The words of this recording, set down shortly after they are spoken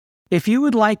If you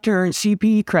would like to earn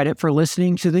CPE credit for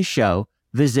listening to the show,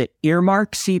 visit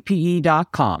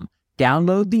earmarkcpe.com,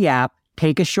 download the app,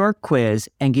 take a short quiz,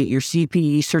 and get your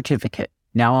CPE certificate.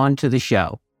 Now on to the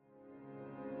show.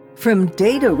 From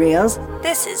Data Rails,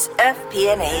 this is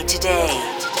FP&A Today.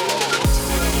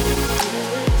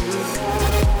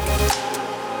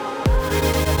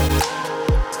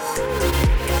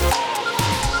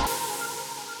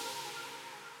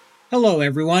 Hello,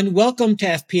 everyone. Welcome to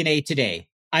FP&A Today.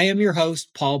 I am your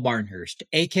host, Paul Barnhurst,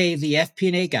 aka the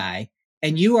FP&A Guy,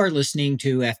 and you are listening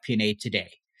to FP&A Today.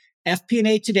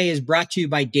 FP&A Today is brought to you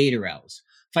by Data Rails,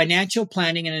 financial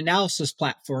planning and analysis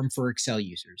platform for Excel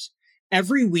users.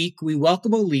 Every week, we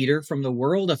welcome a leader from the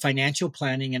world of financial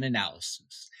planning and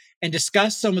analysis and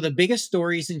discuss some of the biggest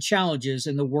stories and challenges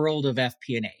in the world of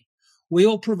FP&A. We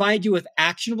will provide you with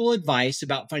actionable advice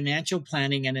about financial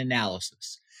planning and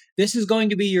analysis. This is going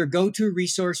to be your go-to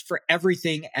resource for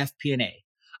everything FP&A.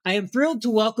 I am thrilled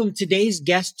to welcome today's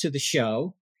guest to the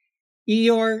show,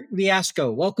 Egor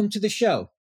Lyasko. Welcome to the show.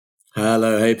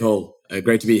 Hello. Hey, Paul.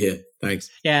 Great to be here.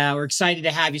 Thanks. Yeah, we're excited to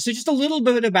have you. So just a little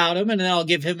bit about him, and then I'll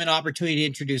give him an opportunity to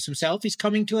introduce himself. He's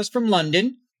coming to us from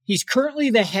London. He's currently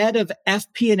the head of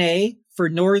FP&A for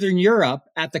Northern Europe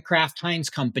at the Kraft Heinz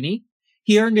company.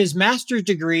 He earned his master's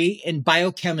degree in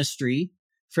biochemistry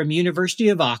from University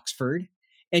of Oxford.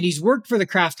 And he's worked for the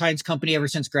Kraft Heinz company ever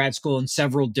since grad school in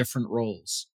several different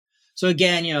roles. So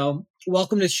again,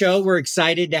 welcome to the show. We're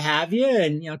excited to have you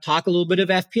and, talk a little bit of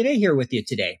FP&A here with you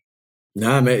today.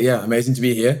 Amazing to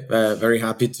be here. Very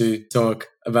happy to talk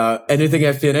about anything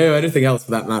FP&A or anything else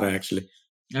for that matter, actually.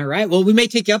 All right. Well, we may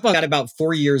take you up on that about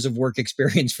 4 years of work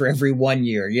experience for every 1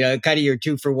 year, kind of your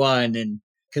 2 for 1. And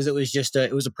because it was just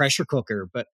it was a pressure cooker,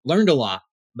 but learned a lot.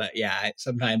 But yeah,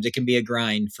 sometimes it can be a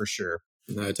grind for sure.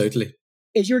 No, totally.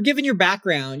 As you're given your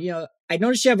background, I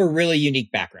noticed you have a really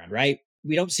unique background, right?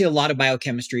 We don't see a lot of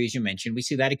biochemistry, as you mentioned. We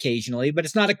see that occasionally, but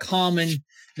it's not a common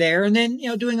there. And then,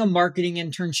 doing a marketing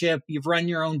internship, you've run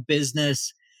your own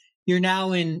business. You're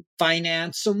now in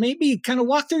finance. So maybe kind of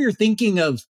walk through your thinking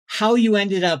of how you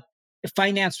ended up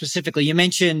finance specifically. You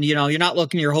mentioned, you're not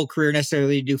looking your whole career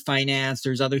necessarily to do finance.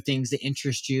 There's other things that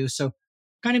interest you. So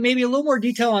kind of maybe a little more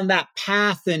detail on that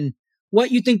path and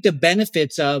what you think the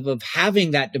benefits of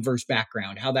having that diverse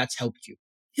background, how that's helped you.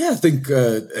 Yeah, I think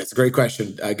it's a great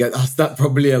question. I get asked that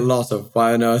probably a lot of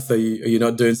why on earth are you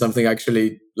not doing something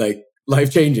actually like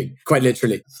life-changing, quite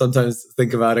literally. Sometimes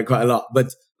think about it quite a lot.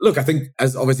 But look, I think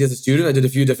as a student, I did a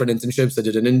few different internships. I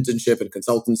did an internship in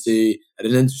consultancy, I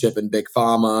did an internship in big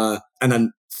pharma. And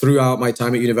then throughout my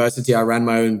time at university, I ran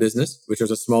my own business, which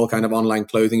was a small kind of online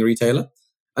clothing retailer.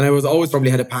 And I was always probably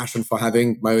had a passion for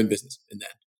having my own business in there.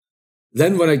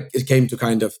 Then when it came to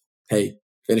kind of, hey,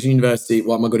 finishing university,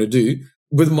 what am I going to do?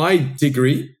 With my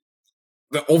degree,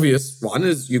 the obvious one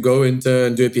is you go into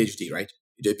and do a PhD, right?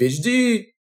 You do a PhD,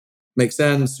 makes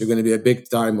sense. You're going to be a big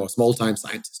time or small time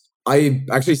scientist. I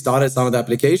actually started some of the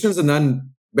applications. And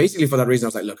then basically for that reason, I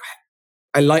was like, look,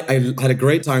 I had a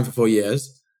great time for 4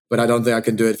 years, but I don't think I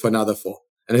can do it for another 4.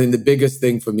 And I think the biggest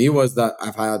thing for me was that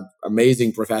I've had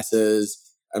amazing professors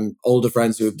and older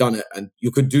friends who have done it. And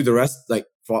you could do the rest, like,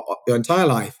 for your entire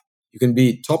life. You can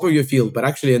be top of your field, but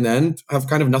actually in the end have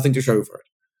kind of nothing to show for it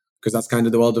because that's kind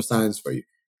of the world of science for you.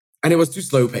 And it was too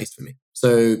slow paced for me.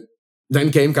 So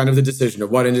then came kind of the decision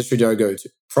of what industry do I go to?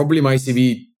 Probably my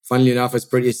CV, funnily enough, is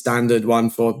pretty standard one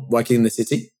for working in the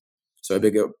city. So a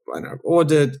bigger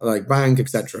audit, like bank,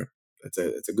 etc. It's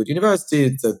a good university.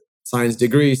 It's a science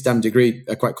degree, STEM degree,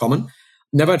 quite common.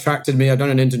 Never attracted me. I've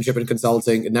done an internship in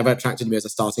consulting. It never attracted me as a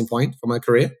starting point for my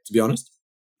career, to be honest.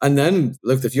 And then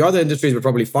looked a few other industries, but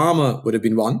probably pharma would have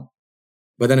been one.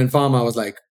 But then in pharma, I was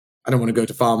like, I don't want to go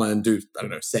to pharma and do,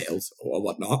 sales or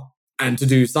whatnot. And to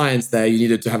do science there, you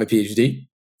needed to have a PhD.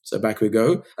 So back we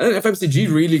go. And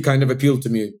FMCG really kind of appealed to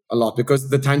me a lot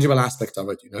because the tangible aspect of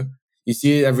it, you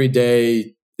see it every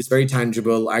day. It's very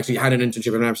tangible. I actually had an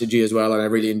internship in FMCG as well, and I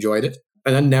really enjoyed it.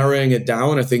 And then narrowing it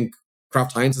down, I think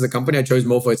Kraft Heinz as a company, I chose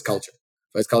more for its culture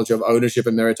of ownership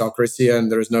and meritocracy.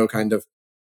 And there is no kind of,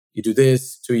 you do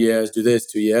this 2 years, do this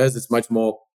 2 years. It's much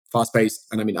more fast paced.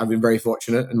 And I've been very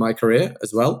fortunate in my career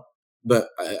as well, but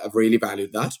I've really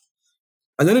valued that.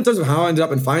 And then in terms of how I ended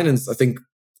up in finance, I think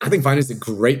finance is a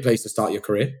great place to start your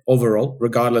career overall,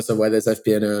 regardless of whether it's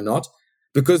FP&A or not,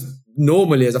 because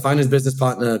normally as a finance business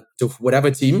partner to whatever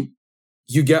team,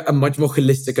 you get a much more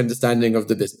holistic understanding of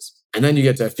the business. And then you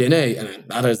get to FP&A and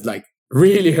that is like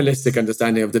really holistic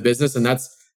understanding of the business. And that's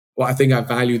what I think I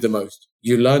value the most.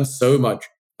 You learn so much.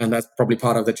 And that's probably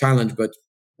part of the challenge. But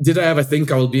did I ever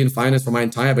think I will be in finance for my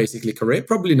entire basically career?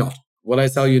 Probably not. what I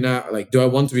tell you now, like, do I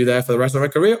want to be there for the rest of my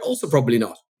career? Also, probably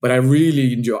not. But I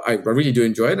really do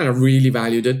enjoy it, and I really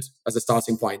valued it as a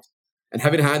starting point. And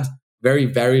having had very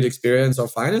varied experience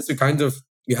of finance,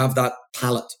 you have that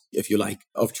palette, if you like,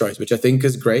 of choice, which I think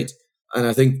is great. And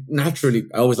I think naturally,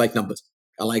 I always like numbers.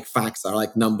 I like facts. I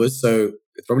like numbers. So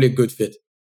it's probably a good fit.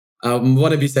 I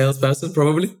want to be salesperson,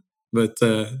 probably, but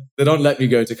they don't let me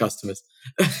go to customers.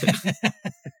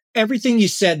 Everything you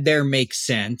said there makes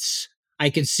sense. I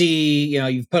can see,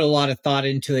 you've put a lot of thought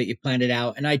into it. You planned it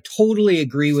out. And I totally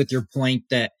agree with your point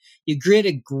that you get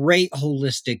a great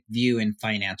holistic view in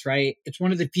finance, right? It's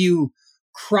one of the few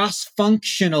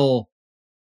cross-functional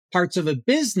parts of a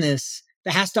business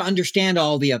that has to understand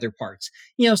all the other parts.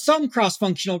 Some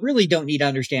cross-functional really don't need to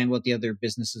understand what the other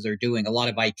businesses are doing. A lot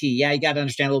of IT, you got to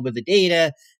understand a little bit of the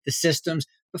data, the systems.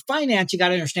 But finance, you got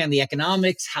to understand the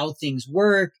economics, how things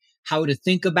work, how to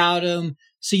think about them,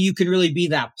 so you can really be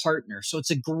that partner. So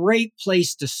it's a great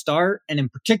place to start. And in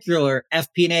particular,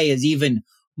 FP&A is even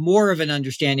more of an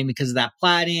understanding because of that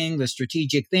planning, the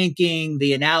strategic thinking,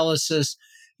 the analysis.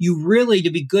 You really,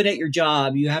 to be good at your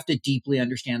job, you have to deeply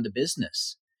understand the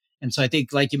business. And so I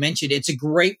think, like you mentioned, it's a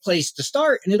great place to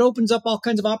start, and it opens up all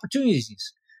kinds of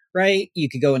opportunities, right? You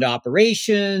could go into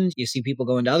operations. You see people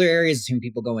go into other areas. You see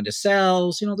people go into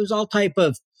sales. There's all type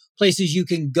of places you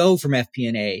can go from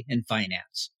FP&A and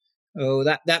finance. Oh,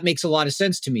 that makes a lot of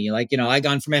sense to me. Like, I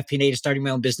gone from FP&A to starting my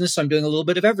own business. So I'm doing a little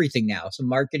bit of everything now. Some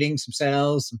marketing, some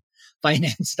sales, some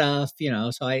finance stuff,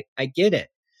 so I get it.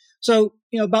 So,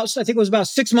 I think it was about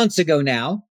 6 months ago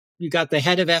now, you got the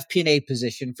head of FP&A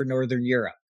position for Northern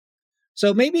Europe.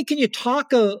 So maybe can you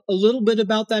talk a little bit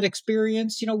about that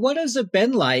experience? What has it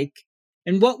been like?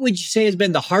 And what would you say has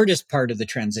been the hardest part of the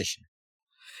transition?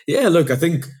 Yeah, look, I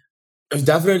think it was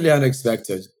definitely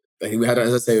unexpected. I think we had,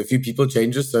 as I say, a few people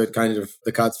changes. So it kind of,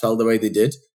 the cards fell the way they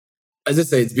did. As I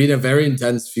say, it's been a very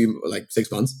intense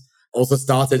 6 months. Also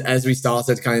started as we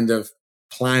started kind of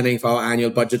planning for our annual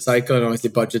budget cycle. And obviously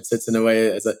budget sits in a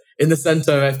way in the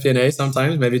center of FP&A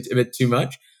sometimes, maybe a bit too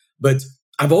much. But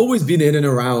I've always been in and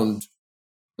around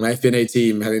my FP&A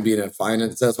team, having been a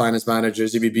sales finance manager,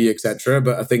 CBB, etc.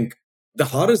 But I think the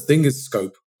hardest thing is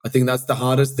scope. I think that's the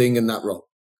hardest thing in that role.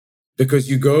 Because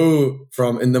you go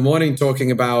from in the morning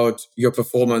talking about your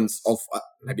performance of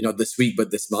maybe not this week, but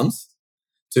this month,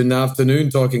 to in the afternoon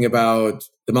talking about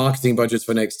the marketing budgets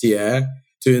for next year,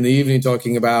 to in the evening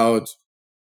talking about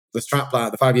the strat plan,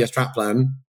 the 5-year strat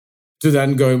plan, to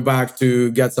then going back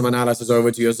to get some analysis over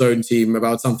to your zone team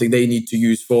about something they need to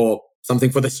use for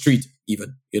something for the street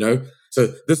even,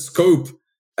 So the scope,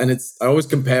 and I always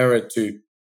compare it to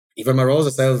even my role as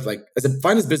a sales, like as a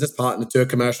finance business partner to a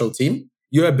commercial team,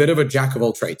 you're a bit of a jack of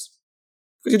all trades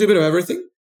because you do a bit of everything,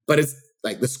 but it's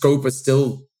like the scope is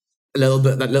still a little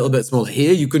bit smaller.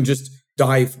 Here, you can just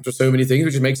dive into so many things,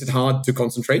 which makes it hard to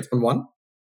concentrate on one.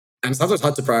 And sometimes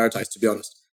hard to prioritize, to be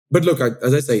honest. But look,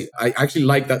 as I say, I actually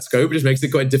like that scope. It just makes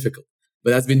it quite difficult.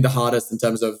 But that's been the hardest in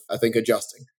terms of, I think,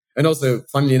 adjusting. And also,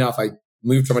 funnily enough, I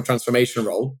moved from a transformation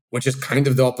role, which is kind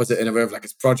of the opposite in a way of like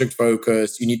it's project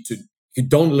focused. You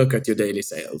don't look at your daily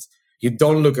sales. You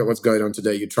don't look at what's going on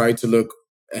today. You try to look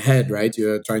ahead, right?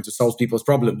 You're trying to solve people's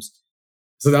problems.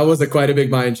 So that was quite a big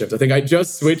mind shift. I think I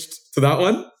just switched to that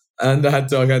one and I had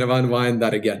to kind of unwind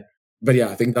that again. But yeah,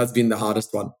 I think that's been the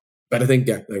hardest one. But I think,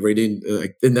 I really,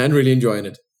 in the end, really enjoying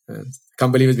it. I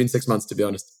can't believe it's been 6 months, to be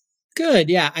honest. Good.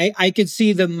 Yeah. I could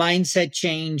see the mindset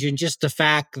change and just the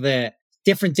fact that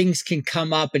different things can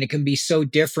come up and it can be so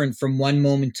different from one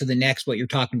moment to the next, what you're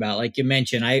talking about. Like you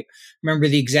mentioned, I remember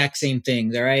the exact same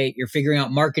thing, right? You're figuring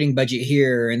out marketing budget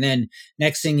here. And then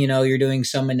next thing you know, you're doing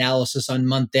some analysis on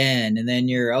month end. And then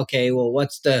you're, okay, well,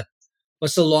 what's the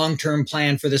long-term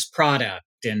plan for this product?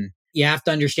 And you have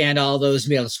to understand all those,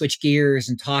 be able to switch gears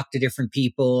and talk to different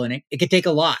people. And it can take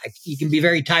a lot. You can be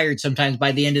very tired sometimes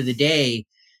by the end of the day,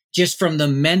 just from the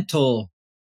mental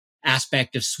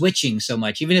aspect of switching so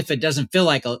much. Even if it doesn't feel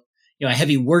like a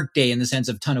heavy work day in the sense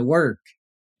of ton of work,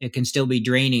 it can still be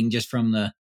draining just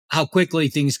from how quickly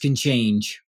things can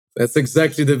change. That's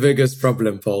exactly the biggest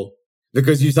problem, Paul.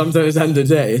 Because you sometimes end the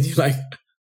day and you're like,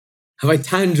 have I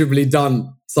tangibly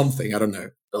done something? I don't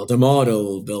know. Build a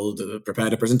model,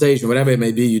 prepare a presentation, whatever it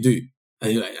may be you do.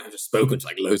 And you're like, I've just spoken to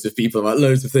loads of people about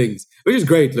loads of things, which is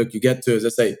great. Look, you get to, as I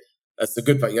say, that's the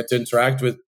good part. You get to interact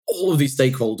with all of these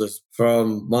stakeholders,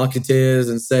 from marketeers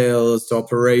and sales to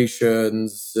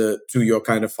operations to your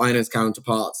kind of finance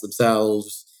counterparts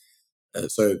themselves.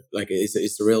 So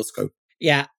it's the real scope.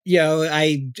 Yeah.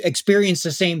 I experienced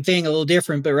the same thing, a little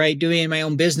different, but right, doing my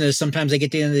own business, sometimes I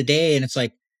get to the end of the day and it's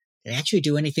like, did I actually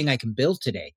do anything I can build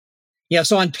today?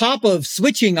 So on top of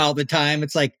switching all the time,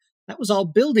 it's like, that was all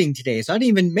building today. So I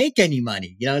didn't even make any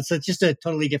money. It's just a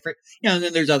totally different, and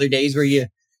then there's other days where you're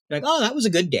like, oh, that was a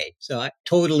good day. So I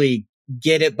totally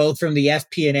get it, both from the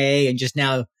FP&A and just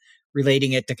now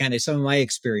relating it to kind of some of my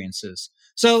experiences.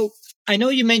 So I know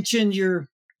you mentioned you're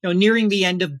nearing the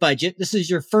end of budget. This is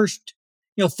your first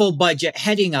full budget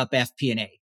heading up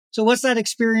FP&A. So what's that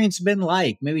experience been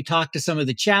like? Maybe talk to some of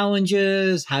the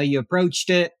challenges, how you approached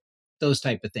it, those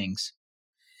type of things.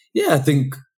 Yeah, I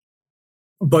think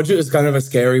budget is kind of a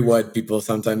scary word people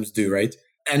sometimes do, right?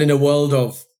 And in a world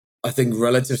of, I think,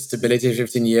 relative stability of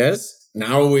 15 years,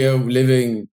 now we are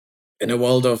living in a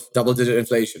world of double-digit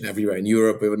inflation everywhere, in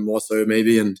Europe even more so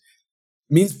maybe, and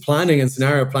means planning and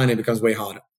scenario planning becomes way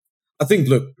harder. I think,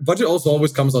 look, budget also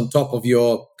always comes on top of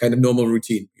your kind of normal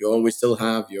routine. You always still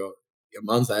have your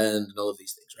month end and all of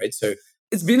these things, right? So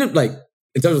it's been like,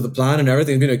 in terms of the plan and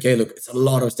everything, it's been okay. Look, it's a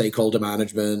lot of stakeholder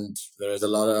management. There's a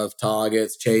lot of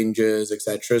targets, changes,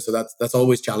 etc. So that's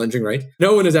always challenging, right?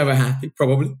 No one is ever happy,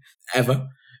 probably, ever.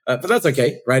 But that's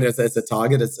okay, right? It's a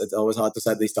target. It's always hard to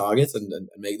set these targets and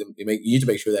make them. You need to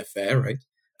make sure they're fair, right?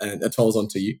 And it falls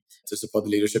onto you to support the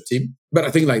leadership team. But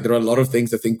I think there are a lot of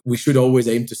things I think we should always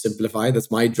aim to simplify. That's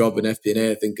my job in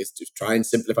FP&A, I think, is to try and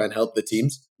simplify and help the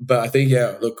teams. But I think,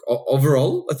 look,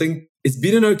 overall, I think it's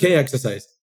been an okay exercise.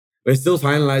 We're still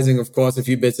finalizing, of course, a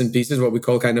few bits and pieces, what we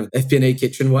call kind of FP&A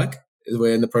kitchen work.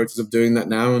 We're in the process of doing that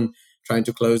now and trying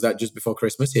to close that just before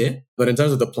Christmas here. But in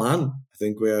terms of the plan, I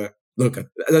think look,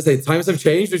 as I say, times have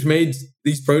changed, which made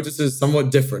these processes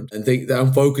somewhat different. And I think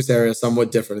the focus area is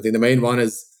somewhat different. I think the main one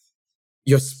is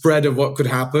your spread of what could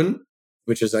happen,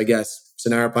 which is, I guess,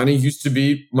 scenario planning used to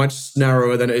be much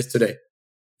narrower than it is today.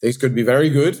 Things could be very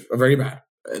good or very bad.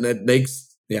 And it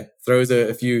throws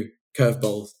a few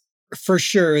curveballs. For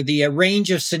sure. The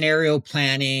range of scenario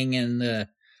planning and the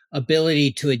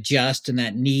ability to adjust and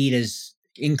that need has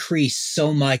increased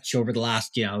so much over the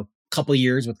last, couple of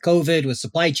years with COVID, with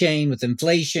supply chain, with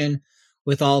inflation,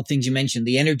 with all things you mentioned,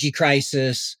 the energy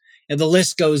crisis, and the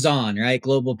list goes on, right?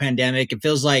 Global pandemic. It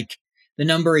feels like the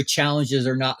number of challenges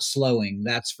are not slowing.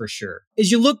 That's for sure.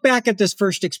 As you look back at this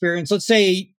first experience, let's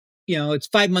say, it's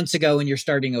 5 months ago and you're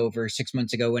starting over, 6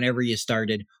 months ago, whenever you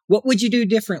started, what would you do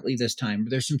differently this time?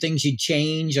 There's some things you'd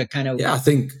change. I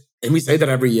think, and we say that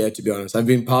every year, to be honest. I've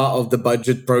been part of the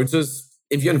budget process.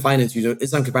 If you're in finance, in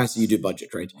some capacity, you do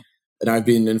budget, right? And I've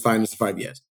been in finance for 5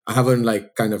 years. I haven't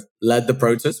kind of led the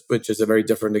process, which is a very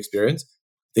different experience.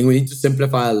 I think we need to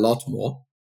simplify a lot more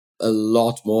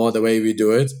the way we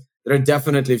do it. There are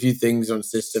definitely a few things on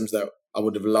systems that I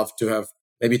would have loved to have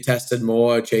maybe tested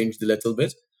more, changed a little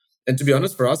bit. And to be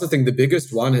honest, for us, I think the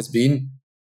biggest one has been,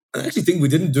 I actually think we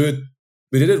did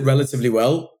it relatively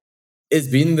well, has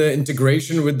been the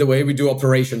integration with the way we do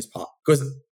operations part. Because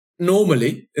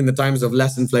normally, in the times of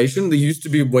less inflation, they used to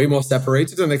be way more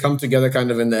separated and they come together kind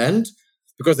of in the end.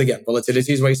 Because again,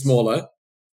 volatility is way smaller.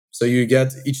 So you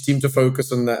get each team to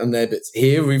focus on their bits.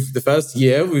 Here, the first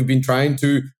year, we've been trying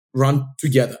to run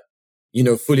together,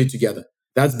 fully together.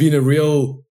 It has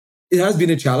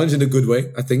been a challenge in a good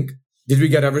way, I think. Did we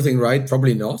get everything right?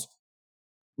 Probably not.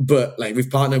 But we've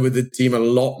partnered with the team a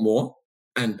lot more.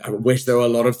 And I wish there were a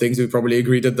lot of things we probably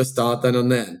agreed at the start than on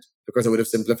the end, because it would have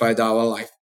simplified our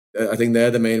life. I think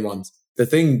they're the main ones. The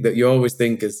thing that you always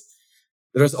think is,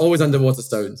 there's always underwater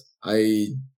stones. I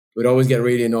would always get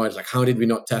really annoyed. How did we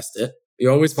not test it? You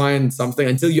always find something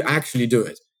until you actually do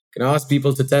it. You can ask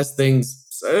people to test things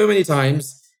so many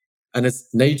times, and it's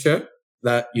nature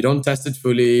that you don't test it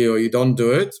fully or you don't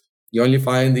do it. You only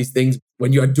find these things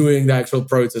when you are doing the actual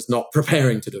process, not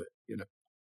preparing to do it,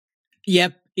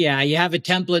 Yep. Yeah. You have a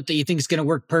template that you think is going to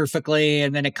work perfectly,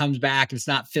 and then it comes back and it's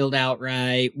not filled out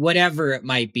right. Whatever it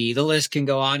might be. The list can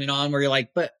go on and on where you're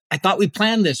like, but I thought we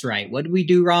planned this right. What did we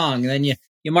do wrong? And then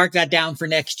you mark that down for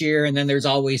next year, and then there's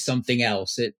always something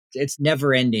else. It's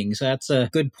never ending. So that's a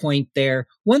good point there.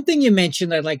 One thing you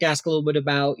mentioned that I'd like to ask a little bit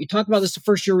about, you talked about this the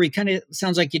first year where you kind of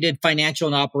sounds like you did financial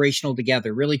and operational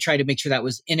together, really try to make sure that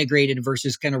was integrated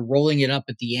versus kind of rolling it up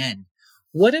at the end.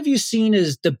 What have you seen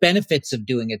as the benefits of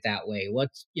doing it that way? What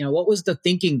was the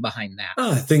thinking behind that?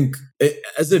 I think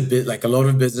as a bit, a lot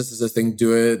of businesses, I think,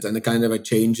 do it, and they're kind of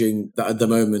changing that at the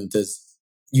moment is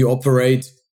you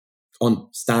operate on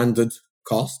standard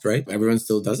cost, right? Everyone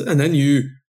still does it. And then you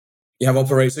have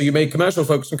operations. So you make commercial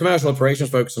focus on commercial,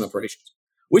 operations focus on operations,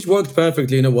 which worked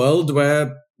perfectly in a world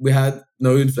where we had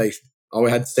no inflation or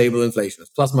we had stable inflation,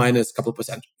 plus minus a couple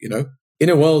percent, In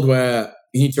a world where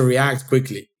you need to react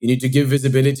quickly, you need to give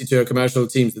visibility to your commercial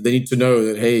teams that they need to know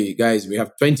that, hey, guys, we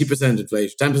have 20%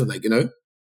 inflation, 10%,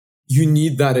 you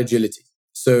need that agility.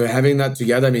 So having that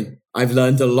together, I've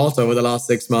learned a lot over the last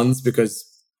 6 months because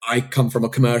I come from a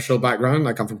commercial background.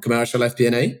 I come from commercial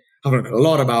FP&A. I've learned a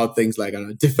lot about things like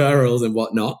deferrals and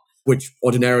whatnot, which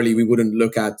ordinarily we wouldn't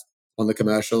look at on the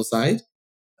commercial side.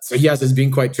 So yes, it's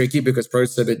been quite tricky because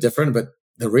processes are a bit different, but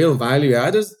the real value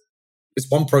add is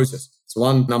one process. It's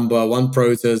one number, one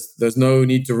process. There's no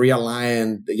need to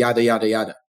realign, yada, yada,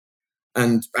 yada.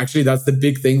 And actually, that's the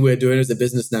big thing we're doing as a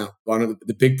business now. One of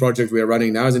the big projects we are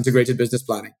running now is integrated business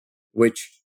planning,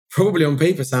 which probably on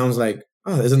paper sounds like,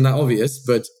 oh, isn't that obvious?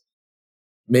 But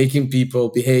making people,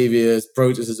 behaviors,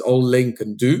 processes all link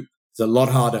and do is a lot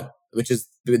harder, which has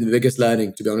been the biggest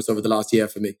learning, to be honest, over the last year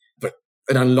for me. But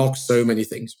it unlocks so many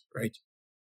things, right?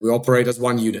 We operate as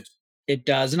one unit. It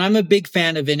does. And I'm a big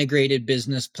fan of integrated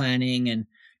business planning and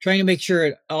trying to make sure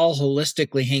it all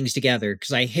holistically hangs together.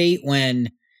 Because I hate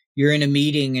when you're in a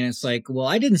meeting and it's like, well,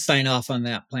 I didn't sign off on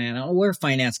that plan. I don't know where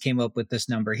finance came up with this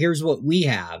number. Here's what we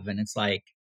have. And it's like,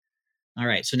 all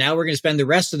right, so now we're going to spend the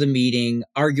rest of the meeting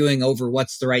arguing over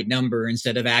what's the right number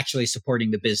instead of actually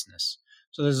supporting the business.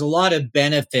 So there's a lot of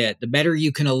benefit. The better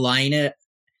you can align it,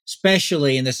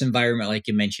 especially in this environment, like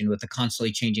you mentioned, with a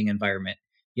constantly changing environment,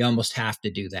 you almost have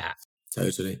to do that.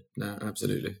 Totally. No,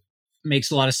 absolutely.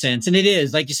 Makes a lot of sense. And it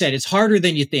is, like you said, it's harder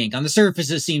than you think. On the surface,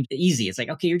 it seems easy. It's like,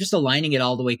 okay, you're just aligning it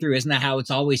all the way through. Isn't that how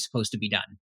it's always supposed to be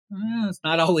done? It's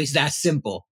not always that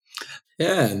simple.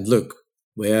 Yeah. And look,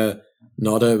 we're a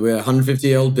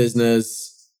 150-year-old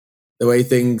business. The way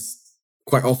things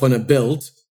quite often are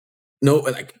built,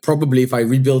 probably if I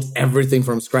rebuilt everything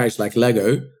from scratch like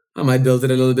Lego, I might build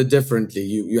it a little bit differently.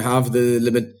 You have the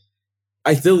limit.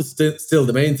 I still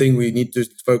the main thing we need to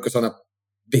focus on a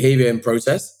behavior and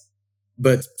process,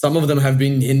 but some of them have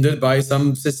been hindered by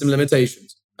some system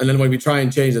limitations. And then when we try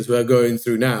and change as we're going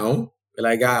through now, we're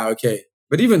like, okay.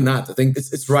 But even that, I think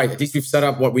it's right. At least we've set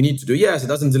up what we need to do. Yes, it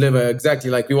doesn't deliver exactly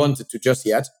like we wanted to just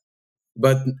yet,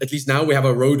 but at least now we have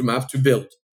a roadmap to build.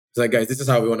 It's like, guys, this is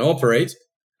how we want to operate.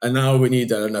 And now we need,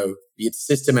 be it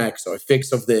system X or a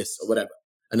fix of this or whatever.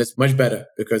 And it's much better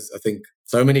because I think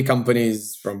so many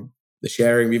companies, from the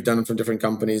sharing we've done from different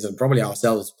companies and probably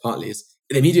ourselves partly, is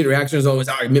the immediate reaction is always,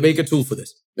 make a tool for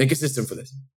this, make a system for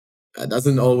this. That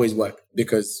doesn't always work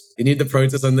because you need the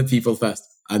process and the people first.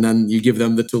 And then you give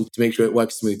them the tool to make sure it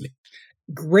works smoothly.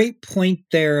 Great point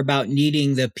there about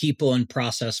needing the people and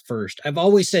process first. I've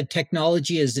always said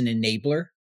technology is an enabler.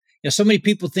 So many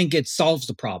people think it solves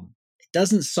the problem. It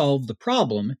doesn't solve the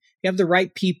problem. You have the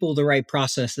right people, the right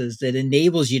processes that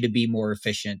enables you to be more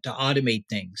efficient, to automate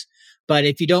things. But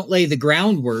if you don't lay the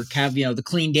groundwork, have, the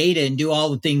clean data and do all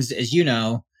the things, as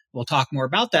we'll talk more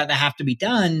about that have to be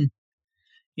done,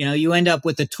 you end up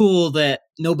with a tool that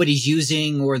nobody's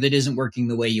using or that isn't working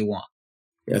the way you want.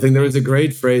 Yeah, I think there was a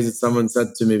great phrase that someone said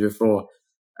to me before.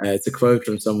 It's a quote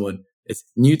from someone. It's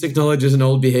new technologies and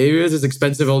old behaviors is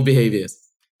expensive old behaviors.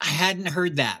 I hadn't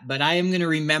heard that, but I am going to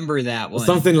remember that one.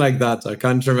 Something like that. I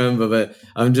can't remember, but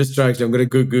I'm going to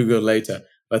Google later.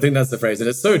 But I think that's the phrase. And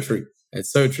it's so true.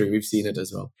 It's so true. We've seen it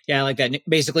as well. Yeah, I like that.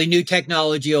 Basically, new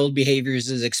technology, old behaviors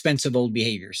is expensive old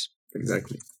behaviors.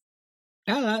 Exactly.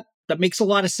 Yeah, that makes a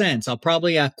lot of sense. I'll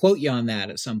probably quote you on that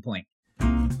at some point.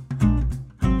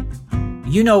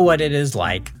 You know what it is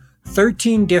like.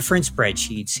 13 different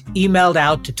spreadsheets emailed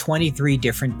out to 23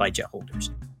 different budget holders.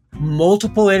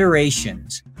 Multiple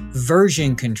iterations,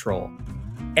 version control,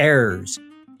 errors,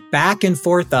 back and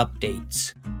forth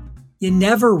updates. You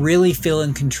never really feel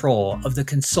in control of the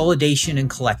consolidation and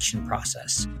collection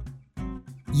process.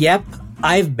 Yep,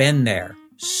 I've been there.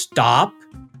 Stop,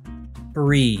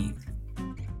 breathe.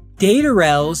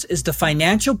 DataRels is the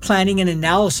financial planning and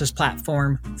analysis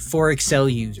platform for Excel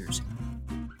users.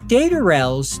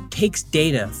 DataRels takes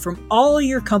data from all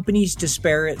your company's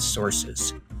disparate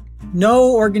sources.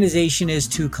 No organization is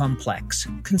too complex,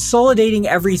 consolidating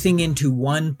everything into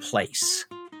one place,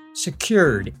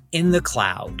 secured in the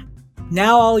cloud.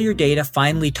 Now all your data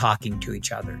finally talking to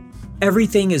each other.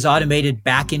 Everything is automated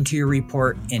back into your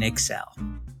report in Excel.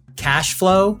 Cash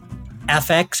flow,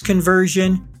 FX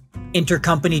conversion,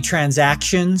 intercompany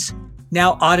transactions,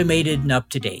 now automated and up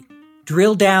to date.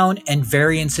 Drill down and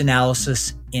variance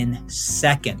analysis in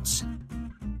seconds.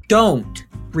 Don't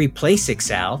replace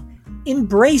Excel,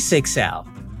 embrace Excel.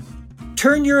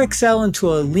 Turn your Excel into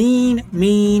a lean,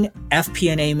 mean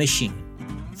FP&A machine.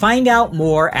 Find out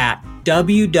more at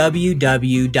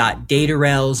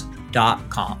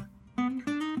www.datarels.com.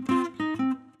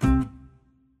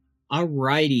 All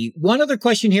righty. One other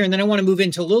question here, and then I want to move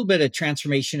into a little bit of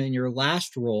transformation in your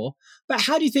last role. But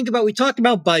how do you think about, we talked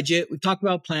about budget, we talked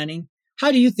about planning.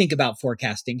 How do you think about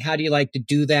forecasting? How do you like to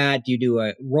do that? Do you do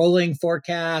a rolling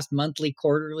forecast, monthly,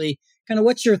 quarterly? Kind of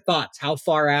what's your thoughts? How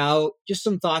far out? Just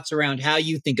some thoughts around how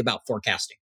you think about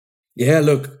forecasting. Yeah,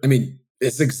 look, I mean,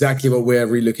 it's exactly what we're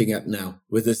relooking at now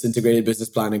with this integrated business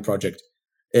planning project.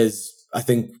 Is I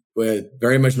think we're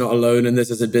very much not alone in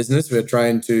this as a business. We're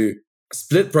trying to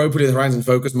split properly the horizon,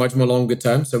 focus much more longer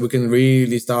term, so we can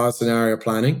really start scenario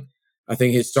planning. I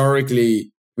think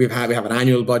historically we have an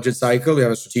annual budget cycle, we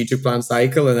have a strategic plan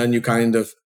cycle, and then you kind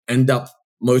of end up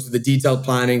most of the detailed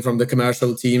planning from the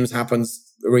commercial teams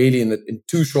happens really in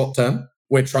too short term.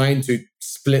 We're trying to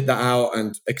split that out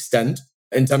and extend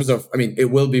in terms of, I mean, it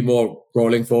will be more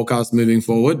rolling forecast moving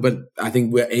forward, but I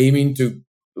think we're aiming to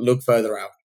look further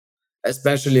out,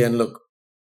 especially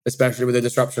with the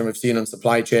disruption we've seen on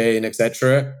supply chain,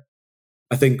 etc.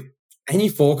 I think any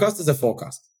forecast is a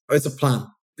forecast. It's a plan.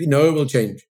 We know it will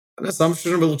change. An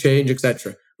assumption will change,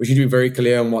 etc. We should be very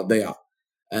clear on what they are.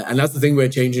 And that's the thing we're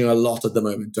changing a lot at the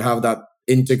moment, to have that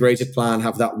integrated plan,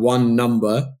 have that one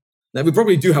number. Now, we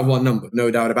probably do have one number,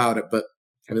 no doubt about it, but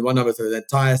having one number through the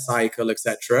entire cycle,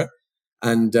 etc.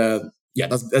 And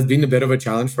that's been a bit of a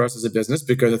challenge for us as a business,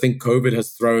 because I think COVID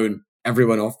has thrown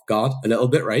everyone off guard a little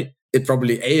bit, right? It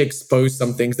probably exposed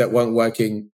some things that weren't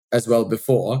working as well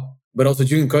before, but also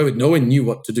during COVID, no one knew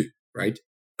what to do, right?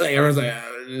 Like everyone's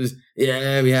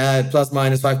like, we had plus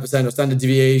minus 5% or standard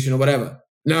deviation or whatever.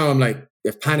 Now I'm like, you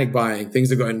have panic buying,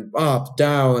 things are going up,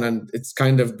 down, and it's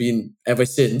kind of been ever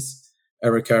since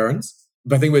a recurrence.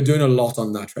 But I think we're doing a lot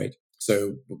on that, right?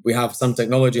 So we have some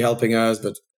technology helping us,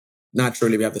 but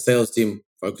naturally we have the sales team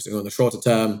focusing on the shorter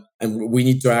term, and we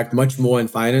need to act much more in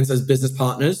finance as business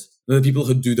partners than the people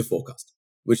who do the forecast,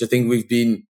 which I think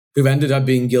we've ended up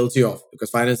being guilty of,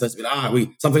 because finance has been,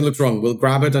 something looks wrong, we'll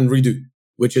grab it and redo,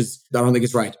 which is, I don't think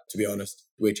it's right, to be honest.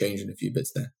 We're changing a few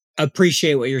bits there.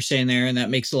 Appreciate what you're saying there, and that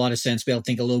makes a lot of sense. Be able to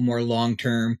think a little more long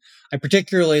term. I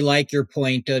particularly like your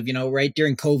point of, right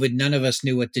during COVID, none of us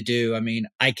knew what to do. I mean,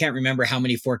 I can't remember how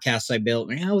many forecasts I built.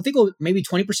 I think maybe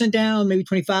 20% down, maybe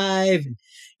 25.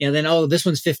 Then this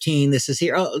one's 15. This is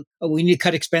here. We need to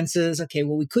cut expenses. Okay,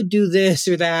 well, we could do this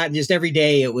or that. And just every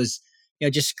day it was,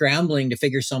 just scrambling to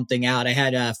figure something out. I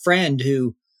had a friend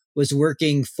who was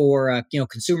working for a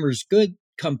consumer's good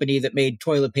company that made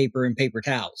toilet paper and paper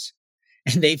towels.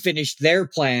 And they finished their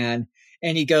plan.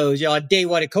 And he goes, on day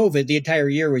one of COVID, the entire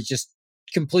year was just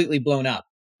completely blown up,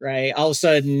 right? All of a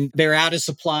sudden, they're out of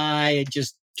supply and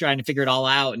just trying to figure it all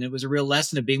out. And it was a real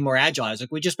lesson of being more agile. I was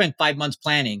like, we just spent 5 months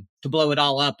planning to blow it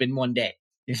all up in one day.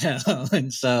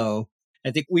 And so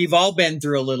I think we've all been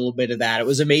through a little bit of that. It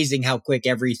was amazing how quick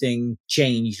everything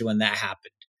changed when that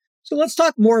happened. So let's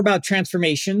talk more about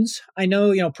transformations. I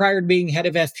know, prior to being head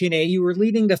of FP&A, you were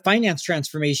leading the finance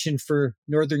transformation for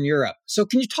Northern Europe. So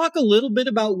can you talk a little bit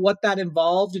about what that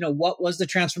involved? What was the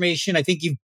transformation? I think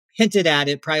you've hinted at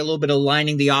it, probably a little bit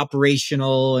aligning the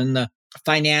operational and the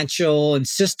financial and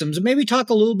systems. And maybe talk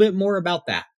a little bit more about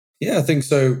that. Yeah, I think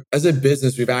so. As a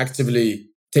business, we've actively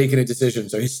taken a decision.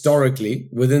 So historically,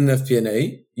 within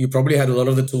FP&A, you probably had a lot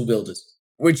of the tool builders,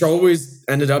 which always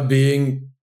ended up being,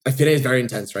 FP&A is very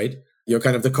intense, right? You're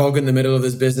kind of the cog in the middle of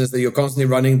this business that you're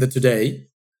constantly running the today,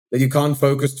 that you can't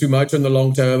focus too much on the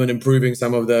long term and improving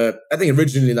some of the, I think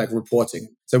originally like reporting.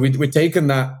 So we've taken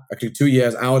that actually 2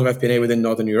 years out of FP&A within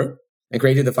Northern Europe and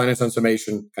created the finance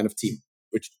transformation kind of team,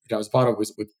 which I was part of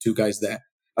with 2 guys there.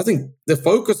 I think the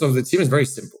focus of the team is very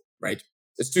simple, right?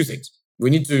 It's 2 things. We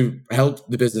need to help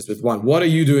the business with one. What are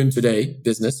you doing today,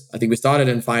 business? I think we started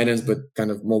in finance, but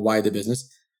kind of more wider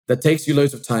business. That takes you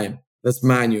loads of time. That's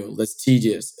manual, that's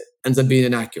tedious, ends up being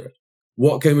inaccurate.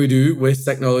 What can we do with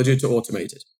technology to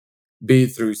automate it? Be it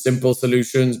through simple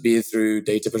solutions, be it through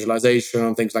data visualization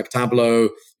on things like Tableau,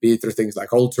 be it through things like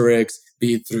Alteryx,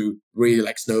 be it through really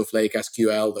like Snowflake,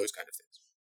 SQL, those kind of things.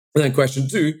 And then question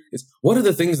 2 is, what are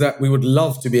the things that we would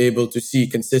love to be able to see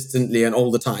consistently and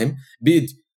all the time, be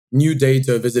it new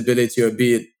data visibility or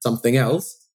be it something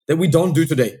else, that we don't do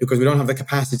today because we don't have the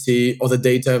capacity or the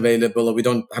data available, or we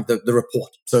don't have the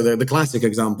report. So the classic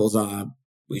examples are,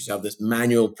 we used to have this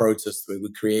manual process where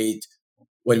we create,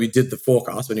 when we did the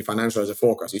forecast, when you financialize a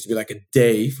forecast, it used to be like a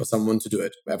day for someone to do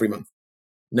it every month.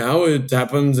 Now it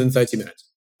happens in 30 minutes.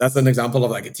 That's an example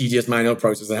of like a tedious manual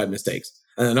process that had mistakes.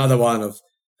 And another one of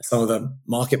some of the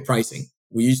market pricing.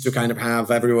 We used to kind of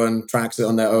have everyone tracks it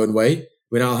on their own way.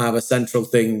 We now have a central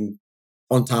thing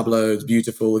on Tableau. It's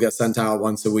beautiful. It gets sent out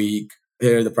once a week.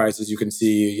 Here are the prices you can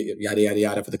see, yada, yada,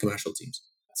 yada for the commercial teams.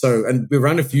 So, and we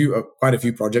ran quite a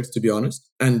few projects, to be honest.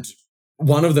 And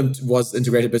one of them was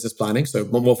integrated business planning. So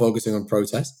more focusing on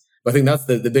process. But I think that's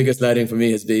the biggest learning for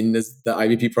me has been is the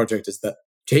IBP project is that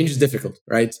change is difficult,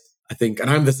 right? I think, and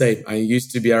I'm the same. I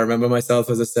remember myself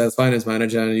as a sales finance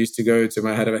manager, and I used to go to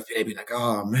my head of FP&A and be like,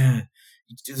 oh man,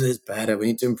 you need to do this better. We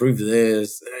need to improve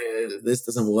this. This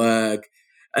doesn't work.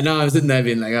 And now I'm sitting there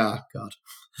being like, oh, God.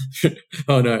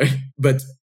 Oh, no. But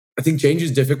I think change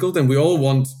is difficult and we all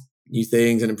want new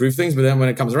things and improve things. But then when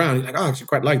it comes around, you're like, oh, I actually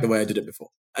quite like the way I did it before.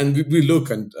 And we look,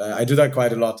 and I do that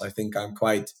quite a lot. I think I'm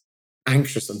quite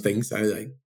anxious on things.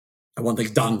 I want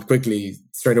things done quickly,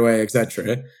 straight away,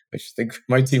 etc., which I think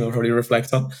my team will probably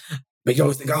reflect on. But you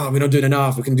always think, oh, we're not doing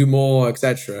enough, we can do more,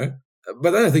 etc.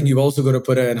 But then I think you've also got to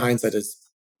put it in hindsight as,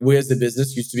 where's the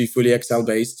business used to be fully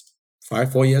Excel-based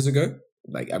 4 years ago?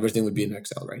 Like everything would be in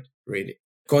Excel, right? Really.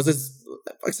 Because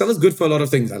Excel is good for a lot of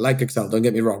things. I like Excel, don't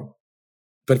get me wrong.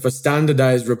 But for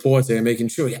standardized reporting and making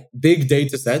sure, big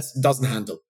data sets doesn't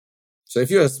handle. So if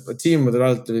you're a team with a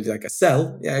relatively like a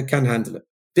cell, it can handle it.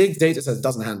 Big data sets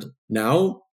doesn't handle.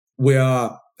 Now there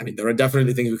are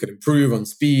definitely things we could improve on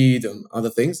speed and other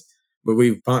things, but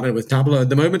we've partnered with Tableau at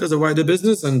the moment as a wider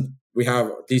business, and we have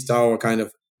at least our kind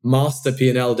of master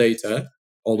P&L data,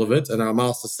 all of it, and our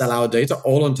master sell-out data,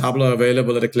 all on Tableau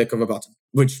available at a click of a button,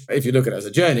 which if you look at it as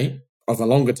a journey of a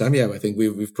longer term, I think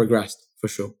we've progressed for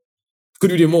sure.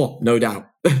 Could we do more? No doubt.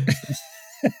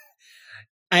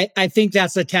 I think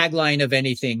that's the tagline of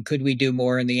anything. Could we do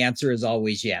more? And the answer is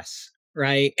always yes,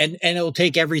 right? And it'll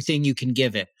take everything you can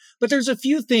give it. But there's a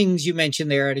few things you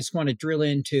mentioned there I just want to drill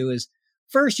into is,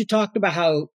 first, you talked about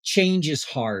how change is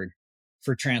hard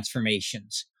for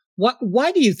transformations.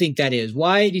 Why do you think that is?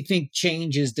 Why do you think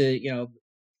change is the,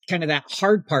 kind of that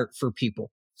hard part for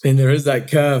people? I mean, there is that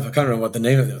curve. I can't remember what the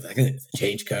name of it was. I think it's a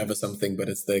change curve or something, but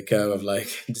it's the curve of like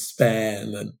despair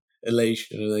and then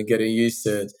elation and then getting used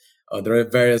to it. Oh, there are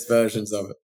various versions of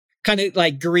it. Kind of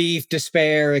like grief,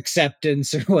 despair,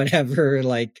 acceptance, or whatever.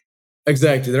 Like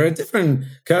exactly, there are different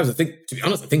curves. I think, to be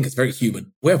honest, it's very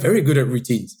human. We're very good at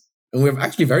routines, and we're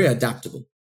actually very adaptable.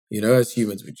 As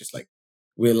humans,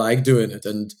 we like doing it,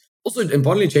 and also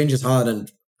importantly, change is hard.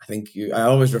 And I think I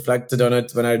always reflected on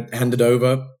it when I handed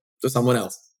over to someone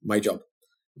else my job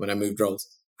when I moved roles.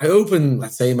 I opened,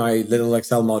 let's say, my little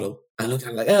Excel model. I looked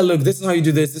at it like, look, this is how you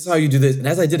do this. This is how you do this. And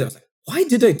as I did it, I was like, why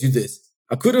did I do this?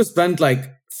 I could have spent like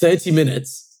 30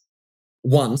 minutes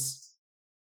once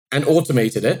and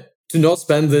automated it to not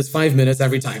spend this 5 minutes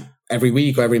every time, every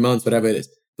week or every month, whatever it is.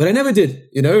 But I never did,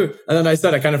 And then I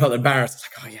kind of felt embarrassed.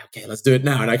 Like, oh yeah, okay, let's do it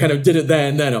now. And I kind of did it there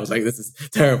and then. I was like, this is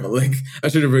terrible. Like, I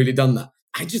should have really done that.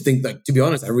 I just think that, to be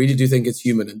honest, I really do think it's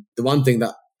human. And the one thing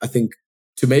that I think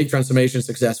to make transformation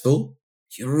successful,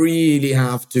 you really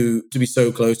have to be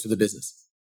so close to the business.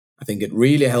 I think it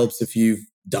really helps if you've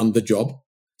done the job,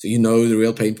 so you know the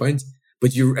real pain points.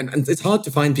 But and it's hard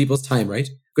to find people's time, right?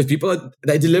 Because people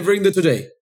they're delivering the today.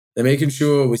 They're making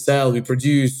sure we sell, we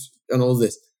produce, and all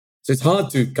this. So it's hard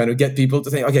to kind of get people to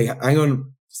say, okay, hang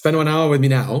on, spend 1 hour with me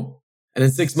now. And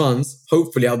in 6 months,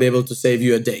 hopefully I'll be able to save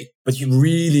you a day. But you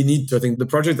really need to, I think the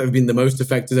project that have been the most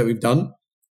effective that we've done,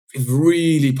 we've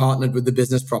really partnered with the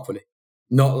business properly.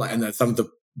 Not like, and some of the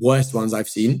worst ones I've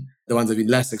seen, the ones that have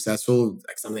been less successful,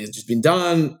 like something has just been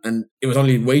done and it was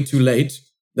only way too late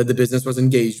that the business was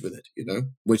engaged with it,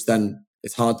 which then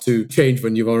it's hard to change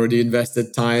when you've already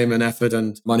invested time and effort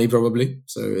and money probably.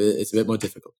 So it's a bit more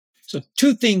difficult. So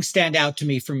two things stand out to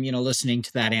me from, listening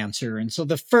to that answer. And so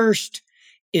the first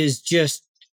is just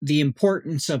the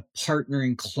importance of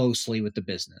partnering closely with the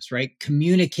business, right?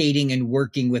 Communicating and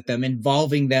working with them,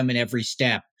 involving them in every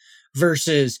step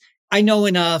versus I know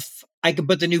enough, I could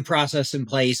put the new process in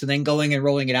place and then going and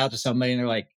rolling it out to somebody and they're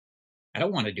like, I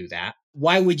don't want to do that.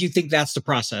 Why would you think that's the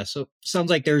process? So it sounds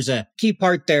like there's a key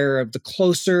part there of the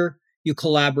closer you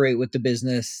collaborate with the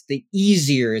business, the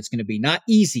easier it's going to be. Not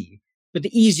easy, but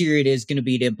the easier it is going to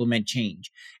be to implement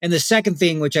change. And the second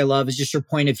thing, which I love, is just your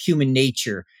point of human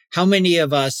nature. How many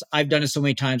of us, I've done it so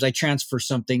many times, I transfer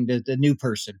something to the new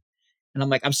person. And I'm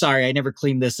like, I'm sorry, I never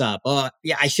cleaned this up. Oh,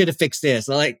 yeah, I should have fixed this.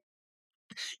 Like,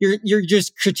 you're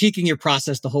just critiquing your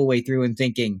process the whole way through and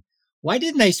thinking, why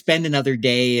didn't I spend another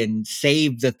day and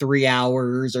save the 3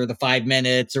 hours or the 5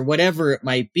 minutes or whatever it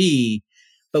might be?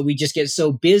 But we just get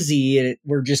so busy and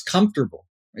we're just comfortable.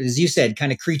 As you said,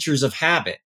 kind of creatures of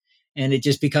habit. And it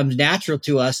just becomes natural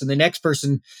to us. And the next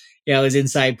person, is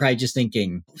inside probably just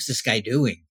thinking, what's this guy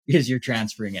doing? Because you're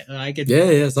transferring it. And I could,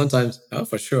 yeah, sometimes. Oh,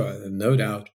 for sure. No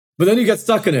doubt. But then you get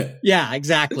stuck in it. Yeah,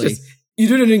 exactly. You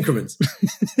do it in increments.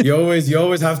 you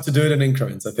always have to do it in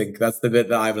increments. I think that's the bit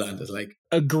that I've learned is like,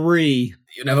 agree.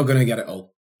 You're never going to get it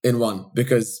all in one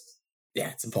because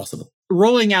it's impossible.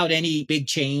 Rolling out any big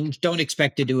change, don't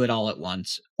expect to do it all at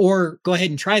once, or go ahead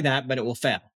and try that, but it will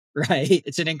fail, right?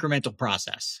 It's an incremental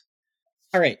process.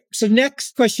 All right. So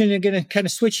next question, I'm going to kind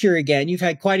of switch here again. You've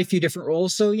had quite a few different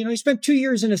roles. So, you spent 2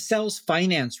 years in a sales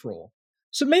finance role.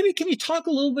 So maybe can you talk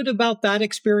a little bit about that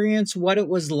experience, what it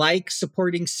was like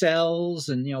supporting sales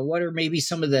and, what are maybe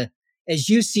some of the as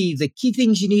you see the key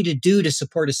things you need to do to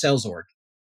support a sales org?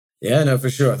 Yeah, no, for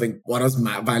sure. I think one of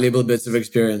my valuable bits of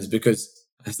experience because,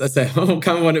 as I say, I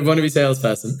kind of want to be a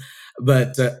salesperson,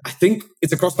 but I think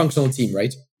it's a cross-functional team,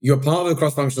 right? You're part of a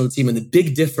cross-functional team, and the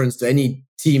big difference to any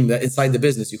team that inside the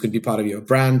business, you could be part of your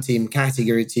brand team,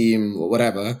 category team, or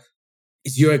whatever,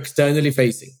 is you're externally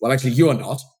facing. Well, actually, you are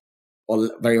not,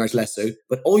 or very much less so,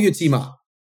 but all your team are.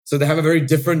 So they have a very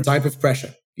different type of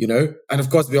pressure, And of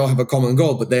course, we all have a common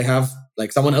goal, but they have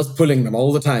like someone else pulling them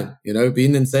all the time.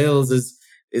 Being in sales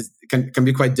can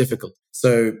be quite difficult.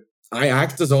 So I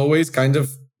act as always kind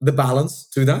of the balance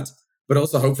to that, but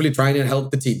also hopefully trying to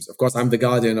help the teams. Of course, I'm the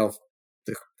guardian of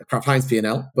the Kraft Heinz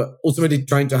P&L, but ultimately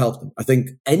trying to help them. I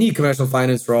think any commercial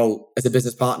finance role as a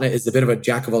business partner is a bit of a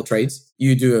jack of all trades.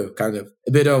 You do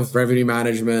a bit of revenue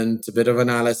management, a bit of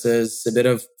analysis, a bit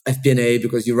of FP&A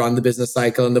because you run the business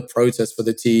cycle and the process for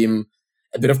the team,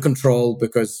 a bit of control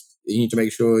because you need to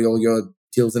make sure all your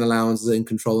deals and allowances are in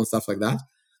control and stuff like that.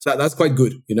 So that's quite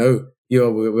good. We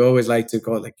always like to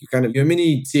call it you're a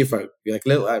mini CFO.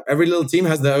 You're every little team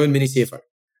has their own mini CFO.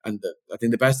 And I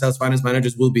think the best sales finance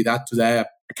managers will be that to their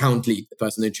account lead, the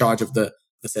person in charge of the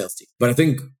sales team. But I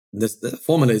think the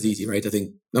formula is easy, right? I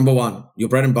think number one, your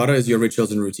bread and butter is your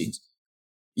rituals and routines.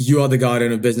 You are the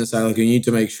guardian of business cycle. You need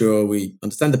to make sure we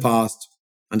understand the past,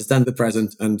 understand the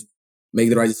present, and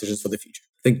make the right decisions for the future.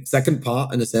 I think second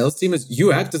part in the sales team is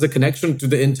you act as a connection to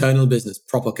the internal business,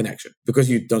 proper connection,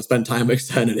 because you don't spend time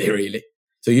externally, really.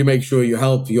 So you make sure you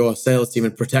help your sales team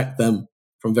and protect them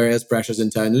from various pressures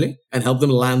internally and help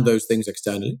them land those things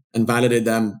externally and validate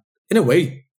them in a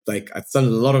way. Like I've spent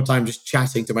a lot of time just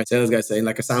chatting to my sales guys saying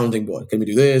like a sounding board. Can we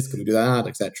do this? Can we do that?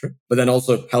 Etc. But then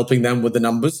also helping them with the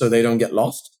numbers so they don't get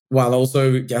lost while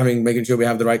also making sure we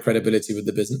have the right credibility with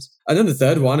the business. And then the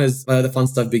third one is the fun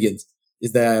stuff begins.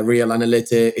 Is there real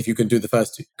analytic? If you can do the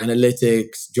first two,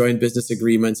 analytics, joint business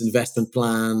agreements, investment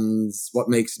plans, what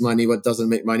makes money, what doesn't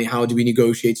make money, how do we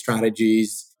negotiate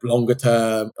strategies, longer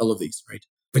term, all of these, right?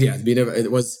 But yeah,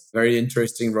 it was a very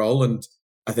interesting role. And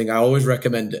I think I always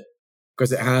recommend it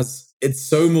because it's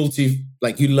so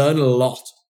you learn a lot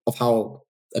of how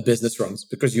a business runs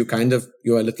because you're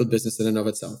a little business in and of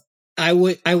itself. I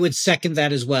would second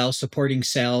that as well. Supporting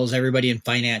sales, everybody in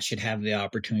finance should have the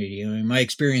opportunity. I mean, my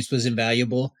experience was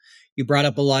invaluable. You brought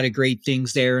up a lot of great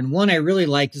things there. And one I really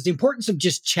liked is the importance of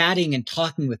just chatting and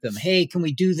talking with them. Hey, can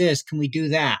we do this? Can we do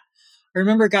that? I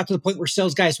remember it got to the point where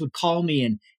sales guys would call me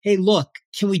and, hey, look,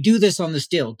 can we do this on this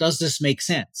deal? Does this make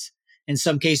sense? In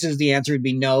some cases, the answer would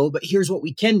be no, but here's what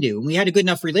we can do. And we had a good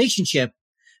enough relationship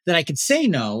that I could say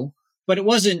no, but it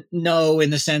wasn't no in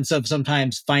the sense of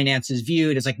sometimes finance is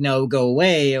viewed as like, no, go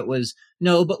away. It was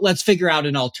no, but let's figure out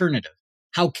an alternative.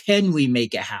 How can we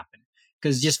make it happen?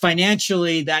 Because just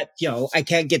financially that, I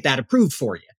can't get that approved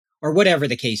for you or whatever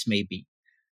the case may be.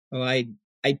 Well,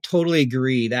 I totally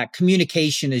agree that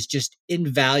communication is just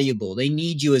invaluable. They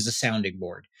need you as a sounding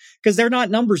board because they're not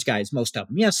numbers guys, most of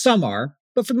them. Yes, some are,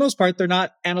 but for the most part, they're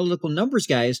not analytical numbers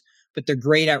guys, but they're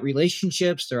great at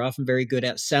relationships. They're often very good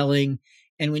at selling.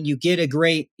 And when you get a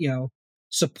great,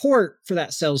 support for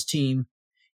that sales team,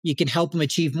 you can help them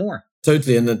achieve more.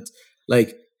 Totally. And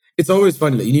it's always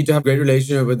fun. You need to have a great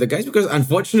relationship with the guys because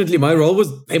unfortunately my role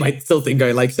was, they might still think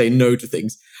I like saying no to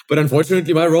things, but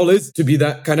unfortunately my role is to be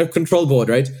that kind of control board,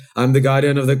 right? I'm the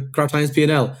guardian of the Kraft Heinz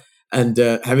P&L and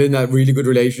having that really good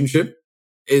relationship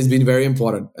has been very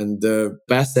important. And the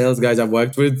best sales guys I've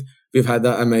worked with, we've had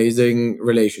that amazing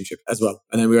relationship as well.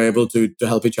 And then we were able to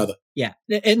help each other. Yeah.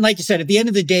 And like you said, at the end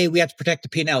of the day, we have to protect the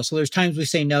P&L. So there's times we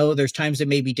say no, there's times they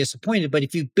may be disappointed. But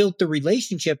if you've built the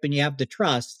relationship and you have the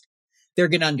trust, they're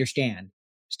going to understand.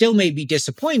 Still may be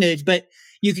disappointed, but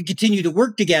you can continue to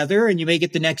work together and you may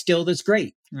get the next deal that's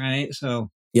great, right? So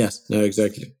yes, no,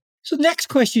 exactly. So the next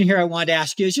question here I wanted to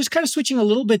ask you is just kind of switching a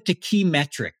little bit to key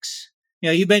metrics.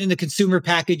 You've been in the consumer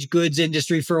packaged goods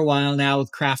industry for a while now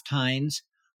with Kraft Heinz.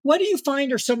 What do you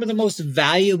find are some of the most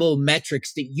valuable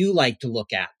metrics that you like to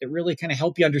look at that really kind of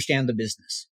help you understand the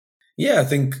business? Yeah, I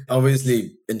think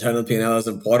obviously internal P&L is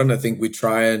important. I think we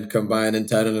try and combine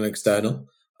internal and external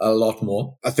a lot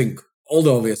more. I think all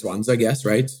the obvious ones, I guess,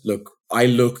 right? Look, I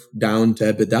look down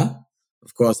to EBITDA.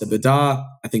 Of course, EBITDA,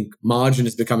 I think margin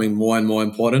is becoming more and more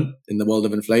important in the world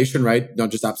of inflation, right?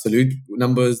 Not just absolute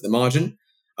numbers, the margin.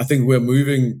 I think we're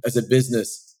moving as a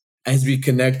business as we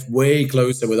connect way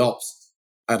closer with ops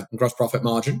at gross profit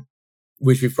margin,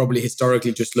 which we've probably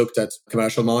historically just looked at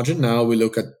commercial margin. Now we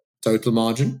look at total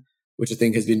margin, which I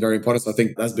think has been very important. So I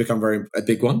think that's become a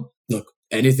big one. Look,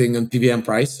 anything on PVM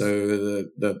price, so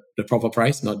the proper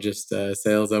price, not just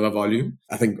sales over volume.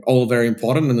 I think all very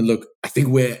important. And then look, I think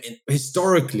we're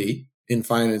historically in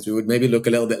finance, we would maybe look a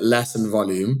little bit less in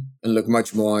volume and look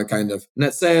much more at kind of